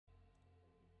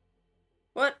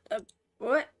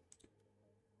What?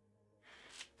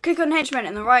 Click on henchmen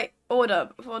in the right order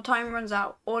before time runs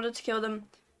out. Order to kill them.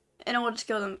 In order to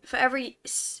kill them. For every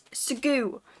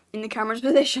Segu in the camera's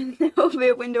position, there will be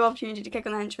a window opportunity to click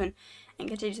on the henchman and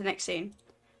continue to the next scene.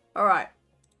 Alright.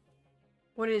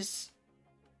 What is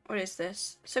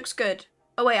this? This looks good.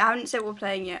 Oh wait, I haven't said we're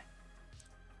playing yet.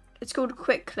 It's called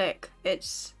Quick Click.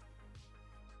 It's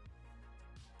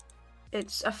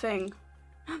a thing.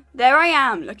 There I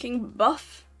am, looking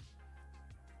buff.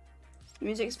 The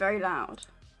music's very loud.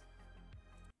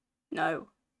 No.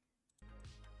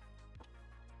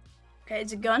 Okay,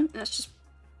 it's a gun. Let's just...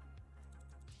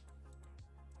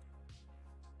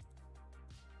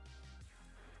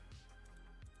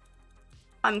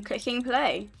 I'm clicking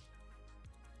play.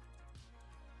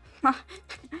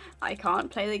 I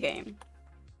can't play the game.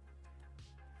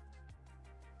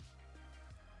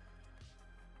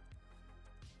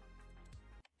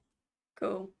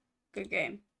 Cool. Good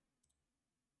game.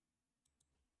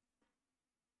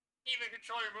 Even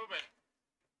control your movement.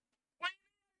 Wait!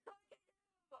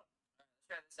 Let's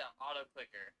try this out.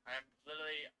 Autoclicker. I'm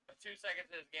literally 2 seconds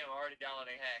into this game. I'm already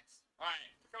downloading hacks. Alright,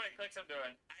 look how many clicks I'm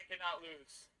doing. I cannot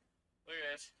lose. Look at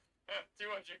this.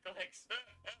 200 clicks.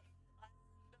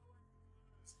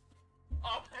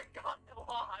 Oh my god, I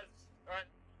lost. Alright.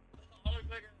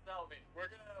 Autoclicker is helping me. We're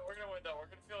gonna win though. We're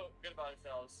gonna feel good about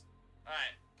ourselves.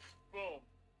 Alright. Boom.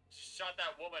 Shot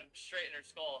that woman straight in her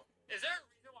skull. Is there a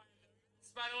reason why I'm doing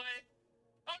this, by the way?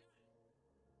 Oh,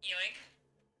 yoink.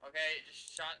 Okay,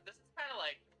 just shot. This is kind of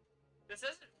like. This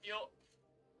doesn't feel.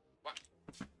 What?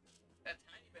 That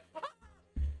tiny bit.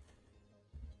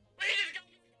 Wait, it's got.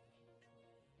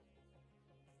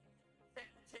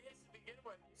 Chase to begin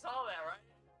with. You saw that, right?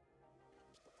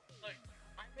 Look,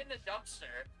 I'm in the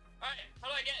dumpster. Alright, how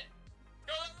do I get it?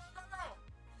 Go, go, go, go, go!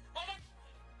 Oh my.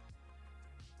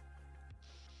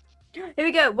 Here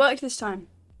we go. Worked this time.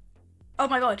 Oh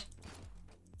my god.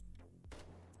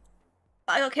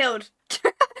 I got killed.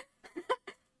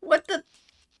 What the?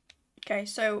 Okay,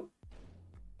 so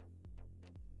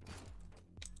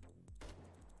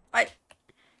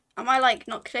am I like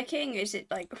not clicking? Is it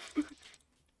like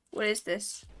what is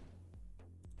this?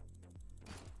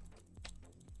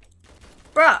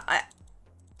 Bruh,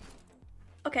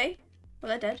 okay. Well,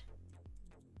 they're dead.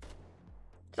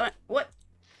 What?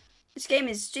 This game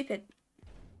is stupid.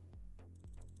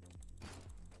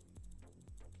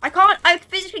 I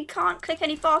physically can't click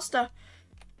any faster.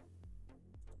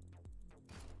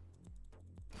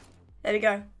 There we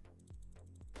go.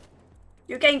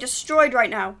 You're getting destroyed right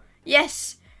now.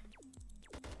 Yes.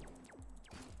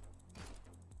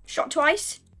 Shot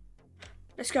twice.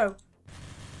 Let's go.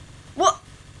 What?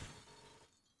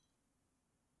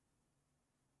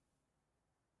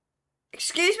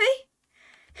 Excuse me?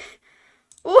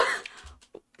 What?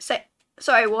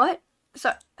 Sorry, what?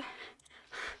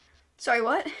 Sorry,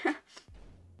 what?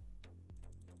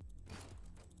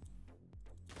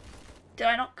 Did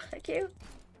I not click you?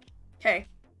 Okay.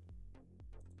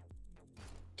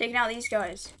 Taking out these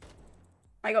guys.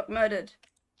 I got murdered.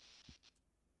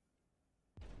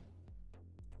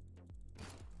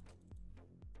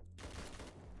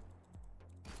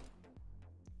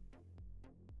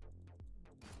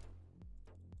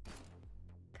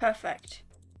 Perfect.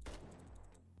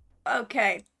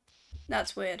 Okay.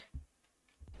 That's weird.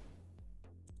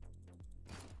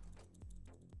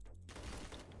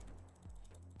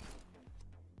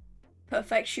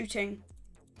 Perfect shooting.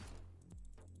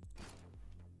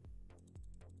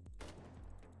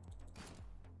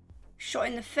 Shot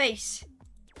in the face.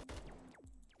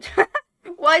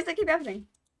 Why does that keep happening?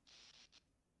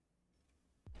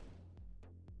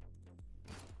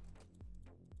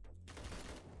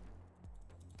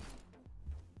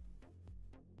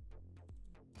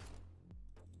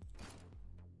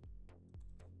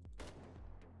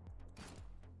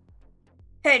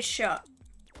 Headshot.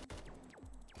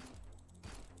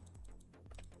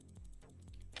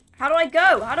 How do I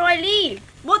go? How do I leave?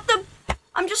 What the?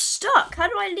 I'm just stuck. How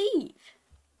do I leave?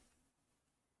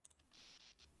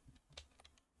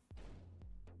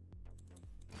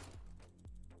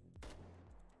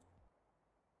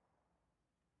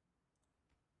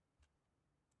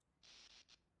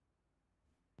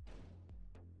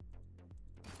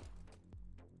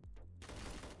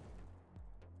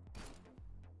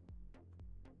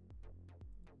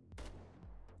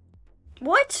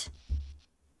 What?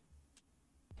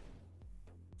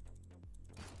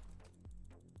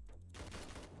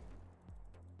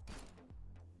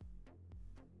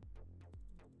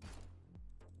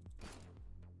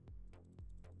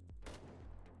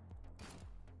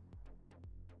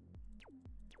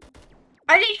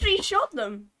 I literally shot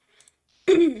them.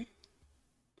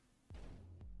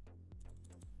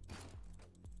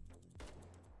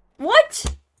 What?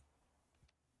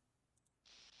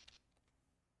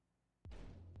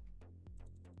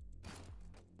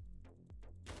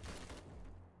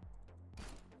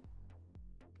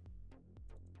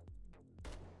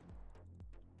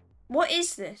 What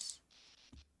is this?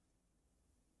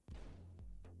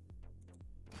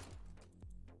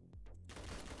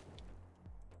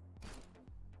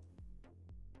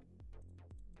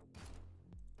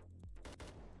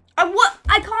 What?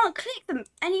 I can't click them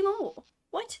anymore.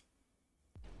 What?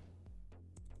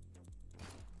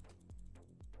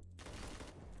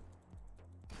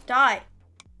 Die.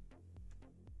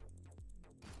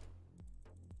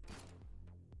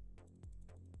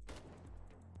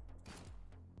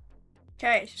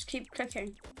 Okay, just keep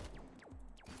clicking.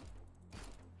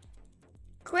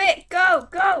 Quick, go,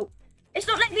 go! It's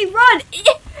not letting me run!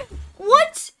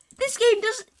 What? This game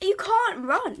doesn't... You can't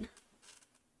run.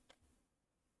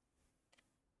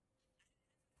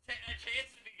 A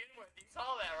chance to begin with. You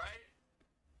saw that, right?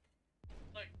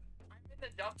 Look, I'm in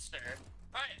the dumpster.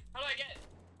 Alright, how do I get?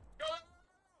 Go!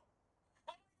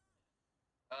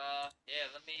 Yeah,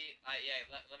 let me...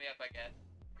 let me up, I guess.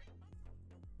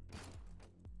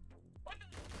 What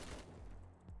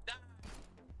the...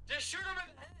 Just shoot him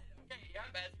in the head! Okay, yeah,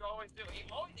 as you always do. He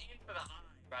always aims for the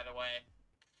eye, by the way.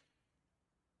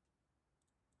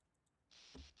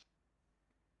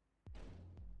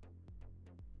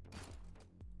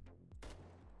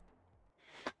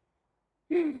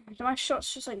 Do my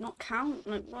shots just like not count?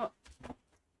 Like what?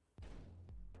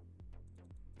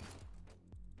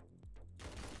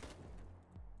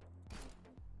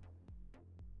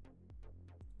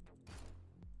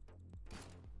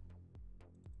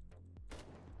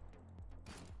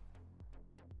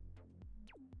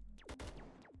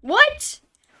 What?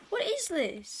 What is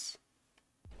this?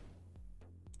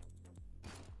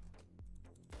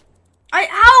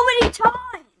 How many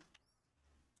times?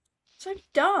 So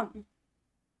dumb.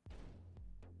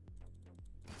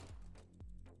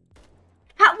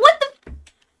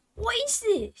 What is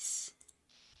this?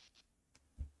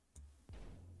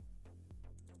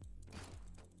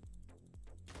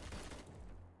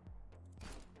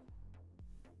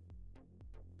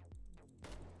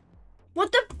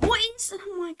 What is,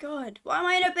 oh my god, why am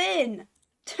I in a bin?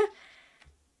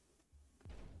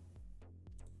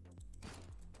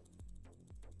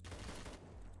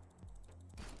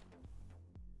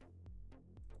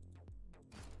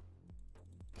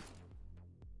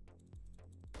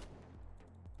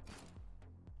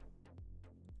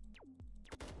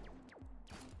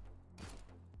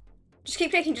 Just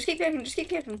keep clicking, just keep clicking, just keep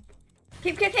clicking.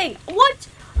 Keep clicking. What?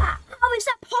 How is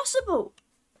that possible?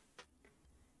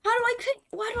 How do I click?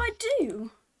 What do I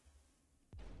do?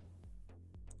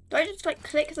 Do I just like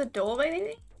click the doorway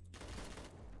maybe?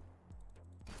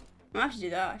 I have to do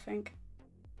that, I think.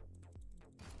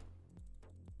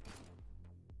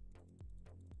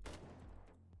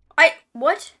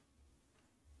 What?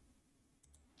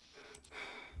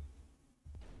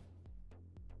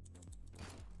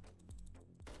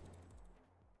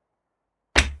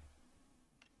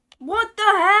 What the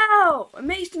hell? It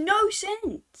makes no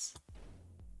sense.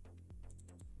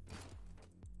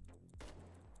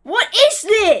 What is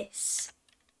this?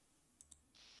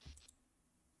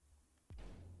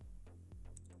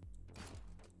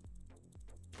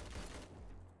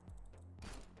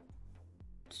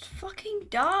 Just fucking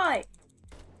die.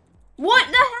 What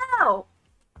the hell?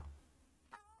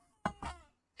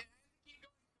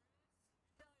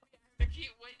 I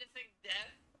keep witnessing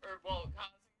death, or well,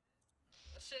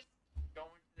 let's just go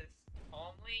into this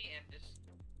calmly and just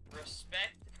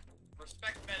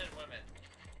respect men and women.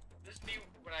 This be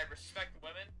when I respect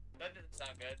women. That doesn't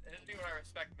sound good. This be when I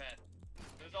respect men.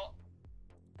 There's all.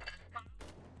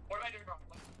 What am I doing wrong?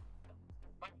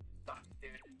 My sucks,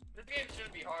 dude. This game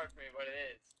shouldn't be hard for me, but it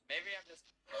is. Maybe I'm just.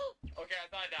 Okay, I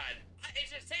thought I died. It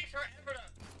just takes forever to.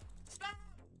 Stop!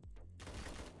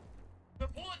 The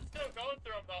bullet's still going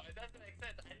through him though. It doesn't make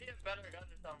sense. I need a better gun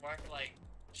or something where I can like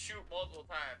shoot multiple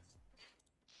times.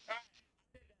 Alright.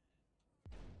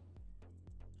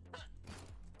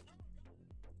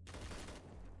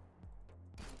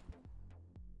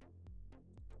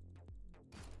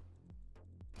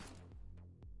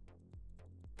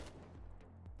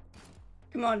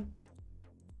 Come on.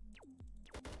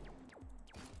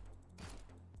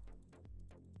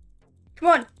 Come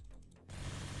on.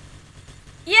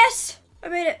 Yes! I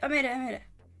made it, I made it, I made it.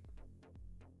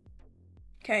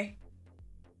 Okay.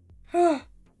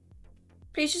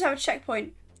 Please just have a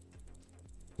checkpoint.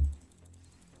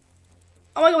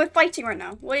 Oh my god, we're fighting right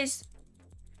now. What is...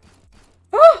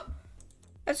 Oh!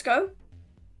 Let's go.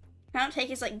 Can I not take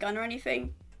his like gun or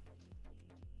anything?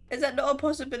 Is that not a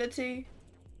possibility?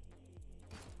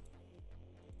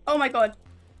 Oh my god.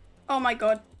 Oh my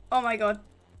god. Oh my god.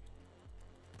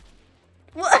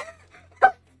 What?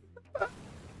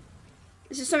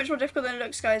 This is so much more difficult than it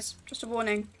looks, guys. Just a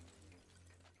warning.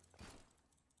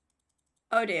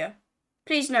 Oh dear.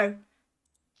 Please no.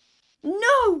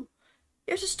 No! You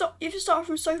have to stop. You have to start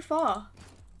from so far.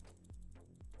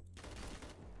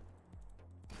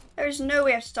 There is no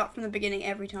way I have to start from the beginning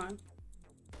every time.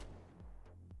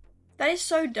 That is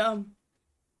so dumb.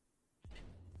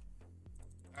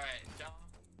 Alright, John.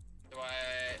 Do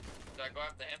I go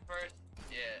after him first?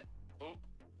 Yeah. Oop.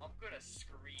 I'm gonna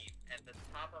scream at the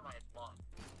top of my lungs.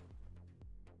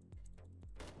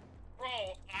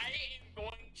 Bro, I am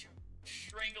going to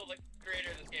strangle the creator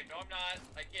of this game. No, I'm not.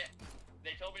 I can't.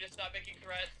 They told me to stop making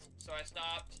threats, so I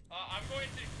stopped. I'm going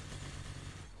to...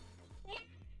 What?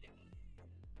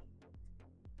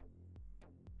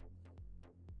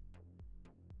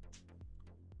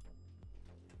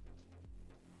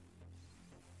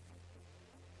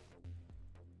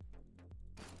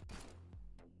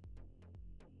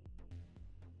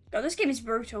 God, this game is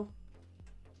brutal.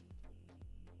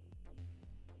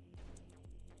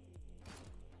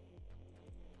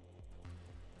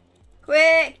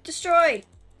 Quick! Destroy!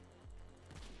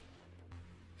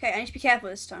 Okay, I need to be careful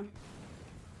this time.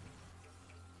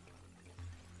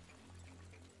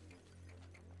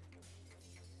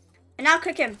 And now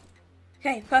click him.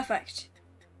 Okay, perfect.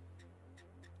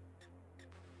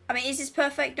 I mean, is this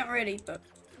perfect? Not really, but...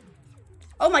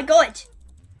 Oh my god!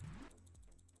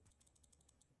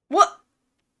 What?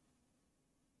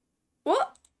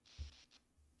 What?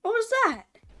 What was that?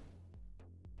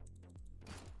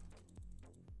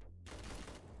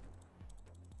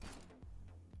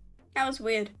 That was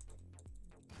weird.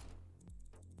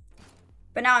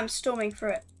 But now I'm storming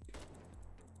through it.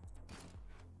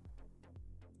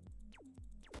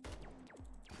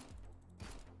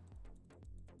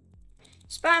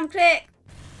 Spam click!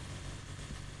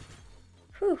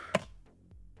 Whew.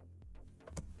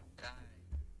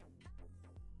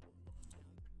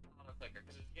 Autoclicker,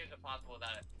 because this game's impossible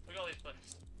without it. Look at all these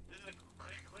clicks. This is the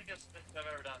quickest thing I've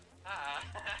ever done. Ah.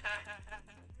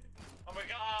 Oh my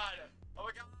god! Oh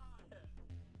my god!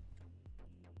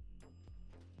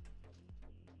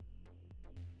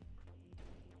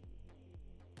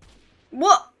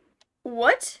 What?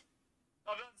 What?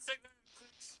 I've done 600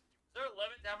 clicks. Is there a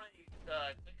limit to how many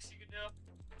clicks you can do?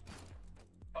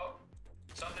 Oh,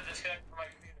 something disconnected from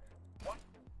my computer. What?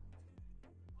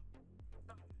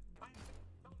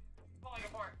 Falling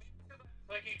apart.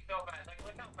 Clicking so fast. Like,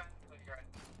 look how fast I'm clicking right.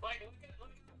 Like, look at how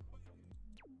quick.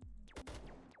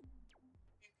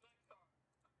 These clicks are.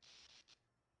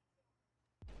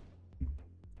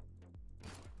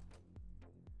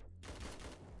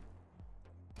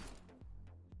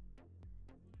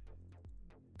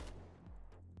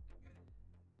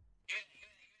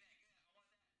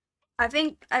 I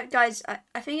think, guys, I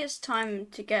think it's time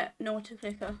to get an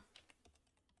Autoclicker.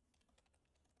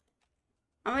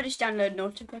 I'm gonna just download an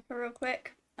Autoclicker real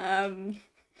quick. Yeah.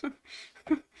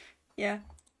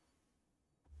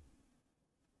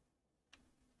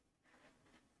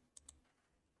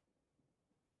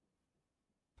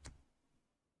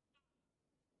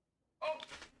 Oh!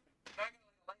 Now I got like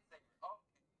a lightsaber. Oh.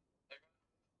 There goes.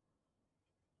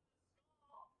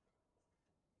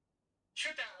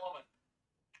 Shoot that woman!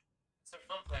 It's a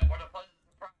film plan. What a pleasant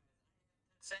surprise.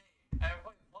 Insane. I have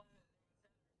like one.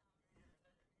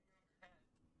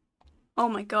 Oh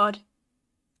my god.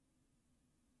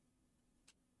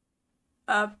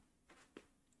 How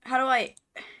do I...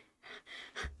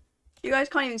 You guys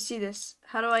can't even see this.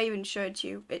 How do I even show it to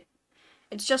you?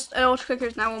 It's just an Autoclicker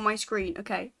is now on my screen.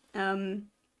 Okay.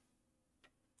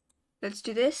 Let's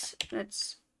do this.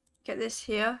 Let's get this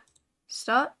here.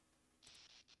 Start.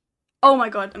 Oh my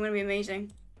god, I'm gonna be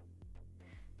amazing.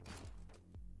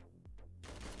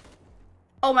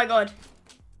 Oh my god.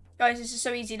 Guys, this is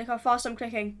so easy. Look how fast I'm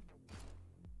clicking.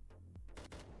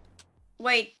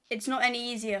 Wait, it's not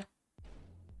any easier.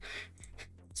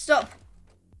 Stop.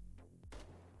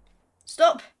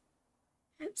 Stop.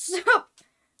 Stop.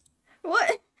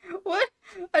 What? What?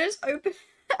 I just opened.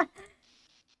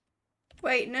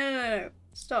 Wait, no.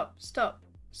 Stop.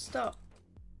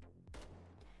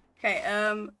 Okay,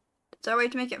 is there a way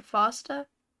to make it faster?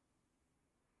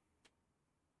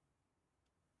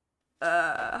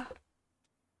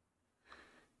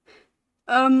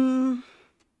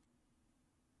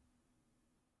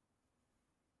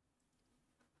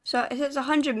 So if it's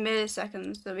 100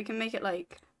 milliseconds, so we can make it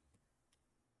like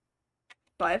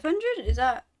 500? Is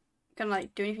that gonna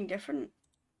like do anything different?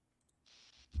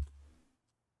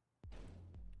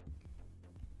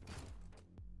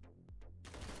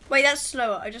 Wait, that's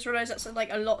slower. I just realized that's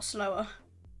like a lot slower.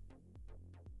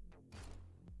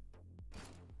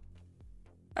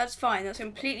 That's fine. That's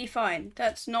completely fine.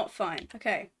 That's not fine.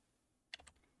 Okay.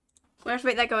 We'll have to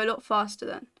make that go a lot faster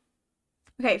then.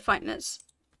 Okay, fine. Let's.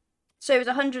 So it was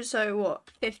 100, so what?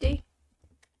 50?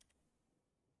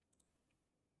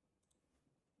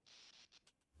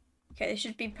 Okay, this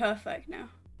should be perfect now.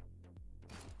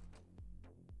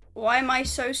 Why am I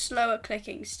so slow at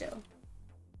clicking still?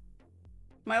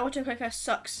 My autoclicker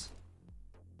sucks.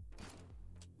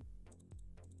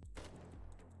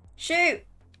 Shoot!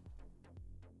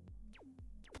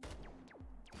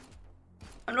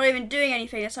 I'm not even doing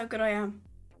anything, that's how good I am.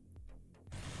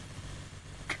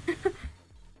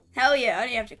 Hell yeah, I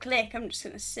don't have to click, I'm just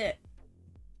gonna sit.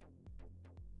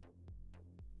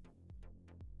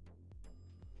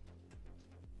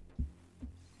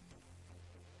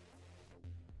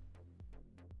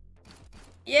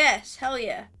 Yes, hell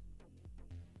yeah.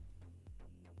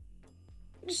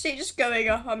 Just going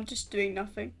up, I'm just doing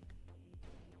nothing.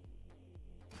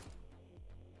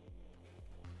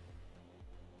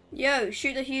 Yo,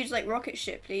 shoot the huge like rocket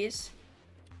ship, please.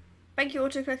 Thank you,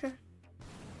 Autoclicker.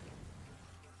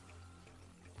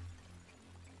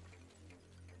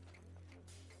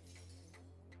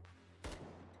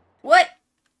 What?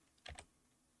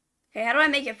 Okay, how do I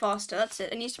make it faster? That's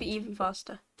it. It needs to be even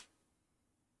faster.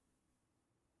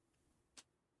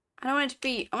 I don't want it to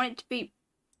be. I want it to be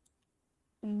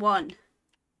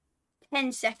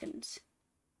 10 seconds.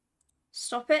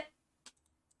 Stop it.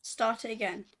 Start it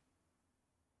again.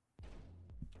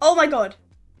 Oh my god.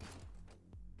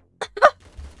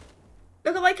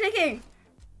 Look at my clicking.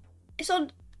 It's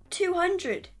on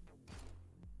 200.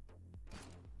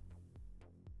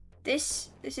 This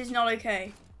is not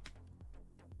okay.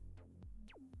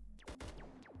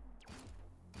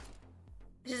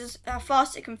 This is how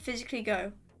fast it can physically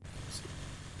go.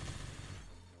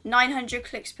 900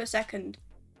 clicks per second.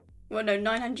 Well, no,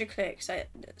 900 clicks.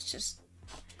 It's just...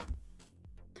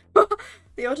 The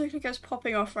autoclicker is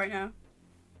popping off right now.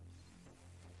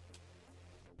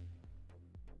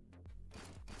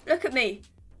 Look at me.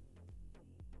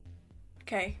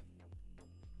 Okay.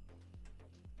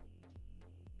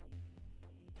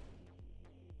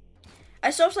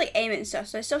 I still have to like aim it and stuff,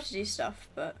 so I still have to do stuff,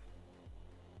 but...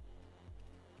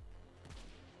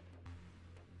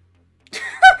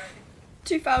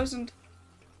 2000.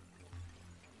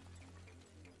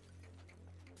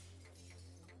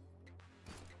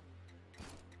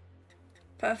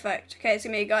 Perfect. Okay, it's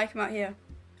gonna be a guy come out here.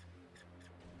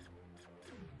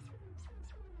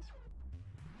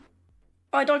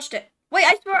 Oh, I dodged it. Wait,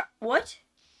 I swear. What?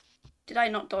 Did I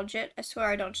not dodge it? I swear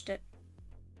I dodged it.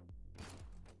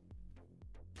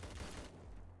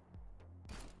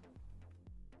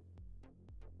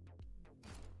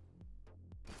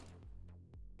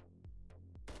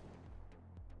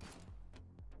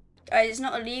 Guys, it's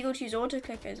not illegal to use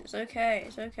autoclickers. It's okay.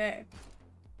 It's okay.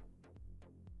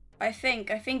 I think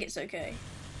it's okay.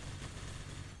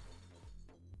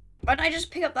 Why don't I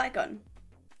just pick up that gun?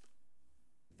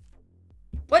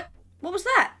 What? What was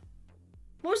that?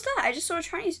 What was that? I just saw a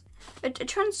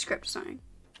transcript sign.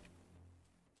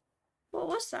 What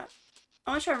was that?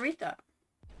 I want to try and read that.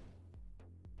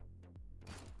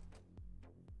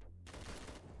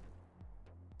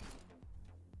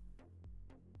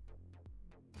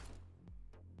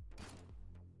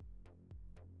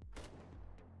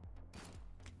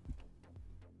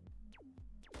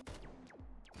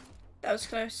 That was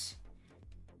close.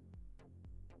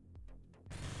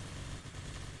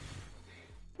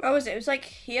 Where was it? It was like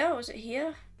here? Was it here?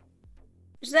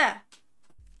 It was there.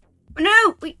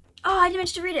 No! Wait. Oh, I didn't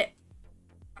manage to read it.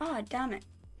 Oh, damn it.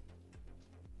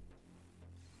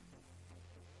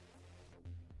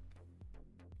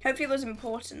 Hopefully it was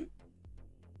important.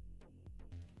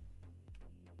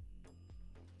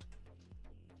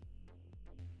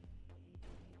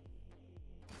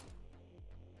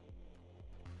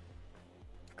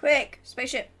 Quick,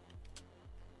 spaceship.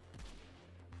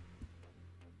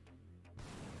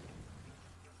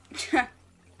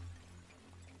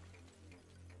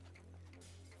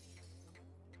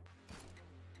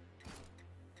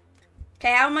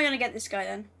 Okay, how am I gonna get this guy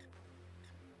then?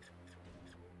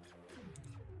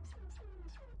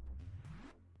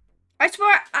 I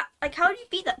swear, like, how do you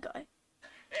beat that guy?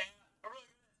 Yeah, really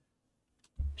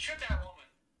good. Shoot that woman.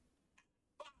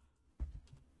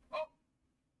 Oh.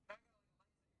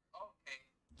 Okay.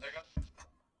 There you go.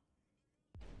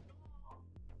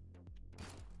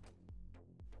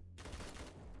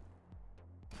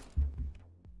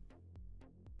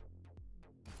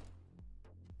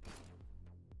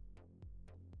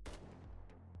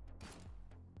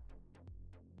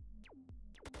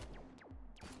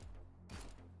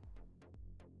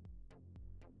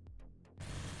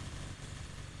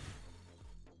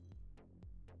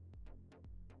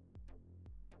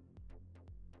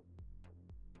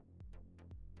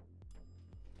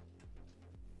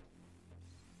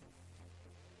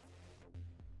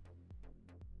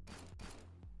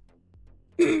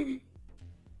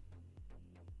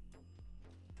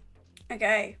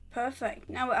 Okay, perfect.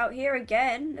 Now we're out here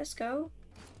again. Let's go.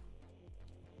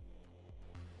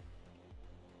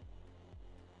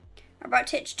 About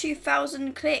to hit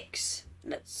 2,000 clicks.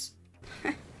 Let's...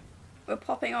 We're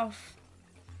popping off.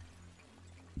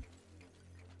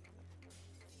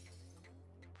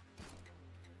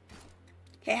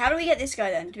 Okay, how do we get this guy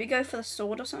then? Do we go for the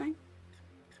sword or something?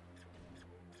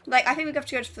 Like, I think we have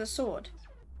to go for the sword.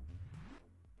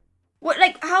 What,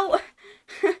 like, how...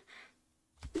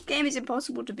 This game is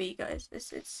impossible to beat, guys.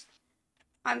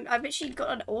 I've actually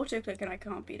got an auto-click and I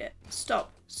can't beat it.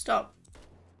 Stop. Stop.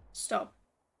 Stop.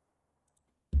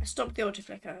 I stopped the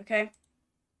auto-clicker, okay?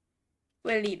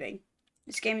 We're leaving.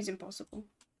 This game is impossible.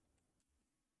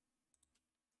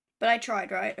 But I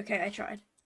tried, right? Okay, I tried.